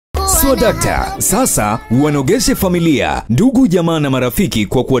Swadakta sasa wanogeshe familia, ndugu, jamaa na marafiki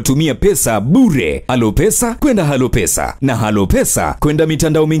kwa kuwatumia pesa bure. Halo Pesa kwenda Halo Pesa na Halo Pesa kwenda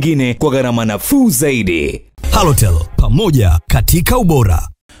mitandao mingine kwa gharama nafuu zaidi. Halotel, pamoja katika ubora.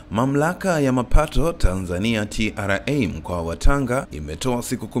 Mamlaka ya Mapato Tanzania TRA mkoa wa Tanga imetoa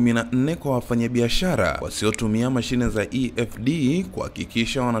siku 14 kwa wafanyabiashara wasiotumia mashine za EFD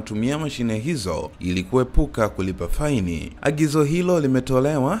kuhakikisha wanatumia mashine hizo ili kuepuka kulipa faini. Agizo hilo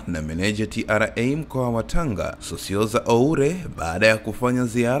limetolewa na meneja TRA mkoa wa Tanga, Sosioza Oure, baada ya kufanya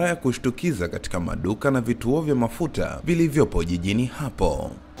ziara ya kushtukiza katika maduka na vituo vya mafuta vilivyopo jijini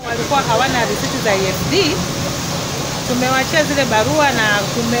hapo. Walikuwa hawana risiti za EFD. Tumewachia zile barua na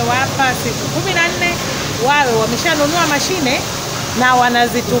tumewapa siku 14 wawe wameshanunua mashine na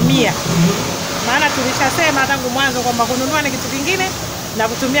wanazitumia. Maana tulishasema tangu mwanzo kwamba kununua ni kitu kingine na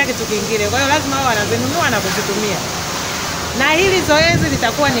kutumia kitu kingine. Kwa hiyo lazima wao wanazinunua na kuzitumia. Na hili zoezi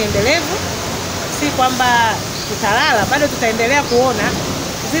litakuwa ni endelevu, si kwamba tutalala, bado tutaendelea kuona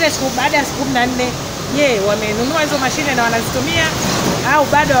zile siku baada ya siku 14, je, wamenunua hizo mashine na wanazitumia au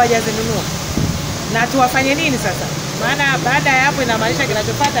bado hawajazinunua. Na tuwafanye nini sasa? Maana baada ya hapo inamaanisha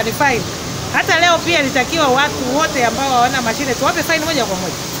kinachofuata ni faini. Hata leo pia nitakiwa watu wote ambao hawana mashine tuwape faini moja kwa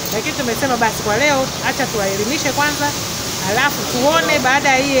moja. Lakini tumesema basi kwa leo acha tuwaelimishe kwanza, alafu tuone baada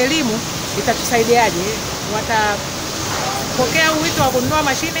ya hii elimu itatusaidiaje. Watapokea wito wa kununua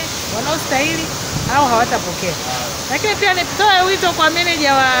mashine wanaostahili au hawatapokea. Lakini pia nitoe wito kwa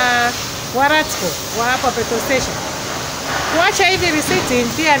meneja wa Ratco wa hapa petrol station. Kuacha hivi risiti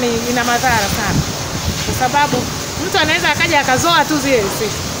pia ina madhara sana. Kwa sababu mtu anaweza akaja akazoa tu zile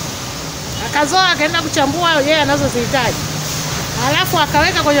risiti. Akazoa akaenda kuchambua yeye anazozihitaji. Alafu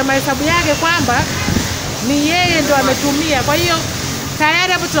akaweka kwenye mahesabu yake kwamba ni yeye ndo ametumia. Kwa hiyo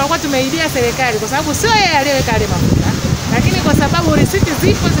tayari hapo tunakuwa tumeibia serikali kwa sababu sio yeye aliyeweka ile mafuta. Lakini kwa sababu risiti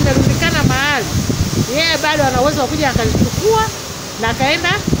zipo zimerundikana mahali, yeye bado ana uwezo wa kuja akachukua na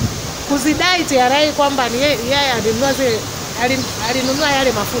akaenda kuzidai TRA kwamba ni yeye alinunua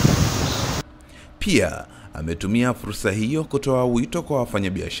yale mafuta. Pia ametumia fursa hiyo kutoa wito kwa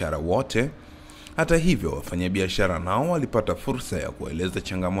wafanyabiashara wote. Hata hivyo, wafanyabiashara nao walipata fursa ya kueleza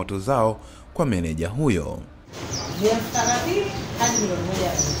changamoto zao kwa meneja huyo.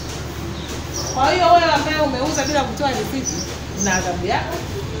 Kwa hiyo wewe ambaye umeuza bila kutoa risiti una adhabu yako,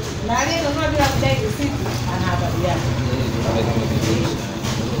 na aliyenunua bila kudai risiti ana adhabu yake.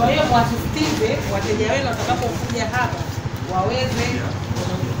 Kwa hiyo mwasisitize wateja wenu watakapokuja hapa waweze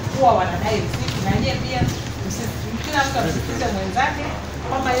kuwa wanadai risiti, na yeye pia kila mtu asisitize mwenzake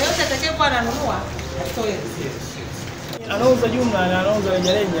kwamba yeyote atakayekuwa ananunua atoe risiti. Anauza jumla na anauza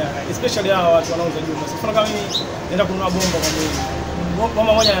rejareja, especially hawa watu wanauza jumla. Sasa kama mimi naenda kununua bomba kwa mwezi,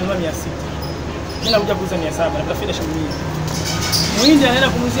 bomba moja nanunua 600. Mimi nakuja kuuza 700, napata faida shilingi 100. Muhindi anaenda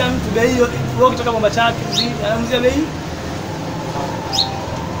kumuzia mtu bei hiyo, wewe ukitaka bomba chake anamuzia bei.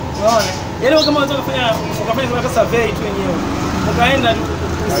 Unaona? Yaani kama unataka ukafanya kama survey tu wenyewe. Ukaenda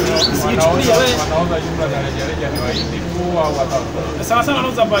usichukulie wewe wanauza jumla na rejareja ni Wahindi tu au watafuta. Sana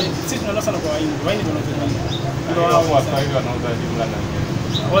wanauza bali. Sisi tunauza sana kwa Wahindi. Wahindi tunauza bali. Ndio wao Waswahili wanauza jumla na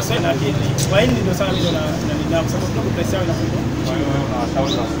rejareja. Waswahili na kile. Wahindi ndio sana ndio na sababu kidogo pesa yao inakuwa. Kwa hiyo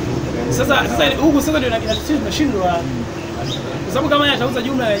unawashauri na sasa huku sasa ndio sisi tunashindwa. Kwa sababu kama yeye atauza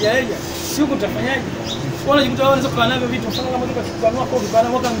jumla na rejareja, si huko tutafanyaje? Unajikuta wewe unaweza kukaa navyo vitu mfano kama tukanunua kofi kwa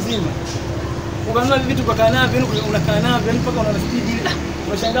mwaka mzima. Ukanunua vitu kwa kana navyo, unakaa navyo mpaka una speed ile.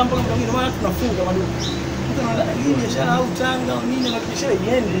 Unashangaa mpaka mtu mwingine maana tunafunga maduka. Mtu anaona hii biashara au Tanga au nini na biashara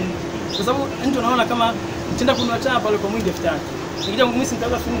iende. Kwa sababu mtu anaona kama mtenda kununua taa pale kwa mwindi 3000. Nikija mimi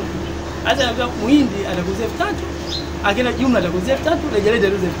nitauza fungu. Hata na mwindi atakuzia 3000, akina jumla atakuzia 3000, rejelea ndio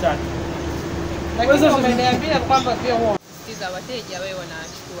 3000. Lakini umeniambia kwamba pia huo za wateja wewe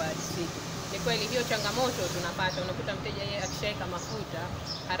wanachukua risiti. Ni kweli hiyo changamoto tunapata, unakuta mteja yeye akishaweka mafuta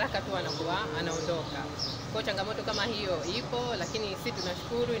haraka tu anakuwa anaondoka. Kwa changamoto kama hiyo ipo, lakini sisi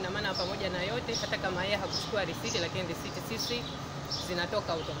tunashukuru, ina maana pamoja na yote hata kama yeye hakuchukua risiti, lakini risiti sisi zinatoka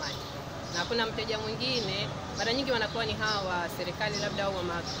automatic. Na kuna mteja mwingine mara nyingi wanakuwa ni hawa serikali labda au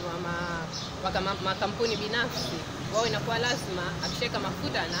makampuni binafsi, wao inakuwa lazima akishaweka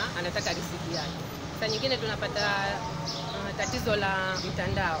mafuta na anataka risiti yake. Sasa nyingine tunapata tatizo la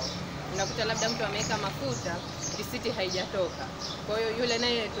mtandao. Unakuta labda mtu ameweka mafuta, risiti haijatoka. Kwa hiyo yule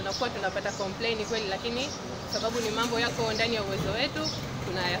naye tunakuwa tunapata complaint kweli, lakini sababu ni mambo yako ndani ya uwezo wetu,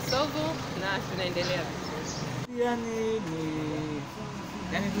 tunayasolve na tunaendelea.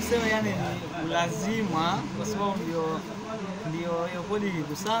 Yani tuseme ni lazima kwa sababu ndio hiyo kodi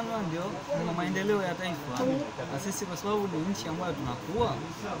ikusanywa ndio kuna maendeleo ya taifa. Na sisi kwa sababu ni nchi ambayo tunakuwa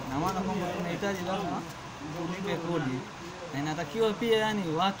na maana kwamba tunahitaji lazima tulipe kodi. na inatakiwa pia yani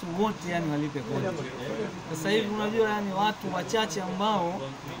watu wote yani walipe kodi. Sasa hivi unajua yani watu wachache ambao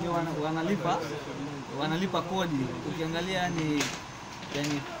ni wanalipa kodi. Ukiangalia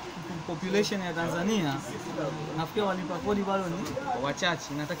yani population ya Tanzania nafikiri walipa kodi bado ni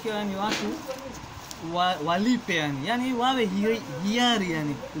wachache. Inatakiwa yani watu walipe yani wawe hiari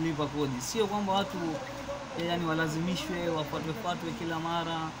yani kulipa kodi, sio kwamba watu yani walazimishwe wafuatwe kila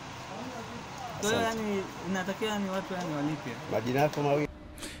mara. Kwa hiyo yani inatakiwa ni watu yani walipe. Majina yako mawili.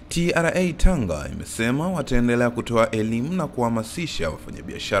 TRA Tanga imesema wataendelea kutoa elimu na kuhamasisha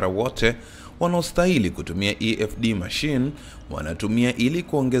wafanyabiashara wote wanaostahili kutumia EFD machine wanatumia ili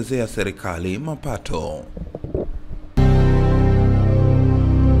kuongezea serikali mapato.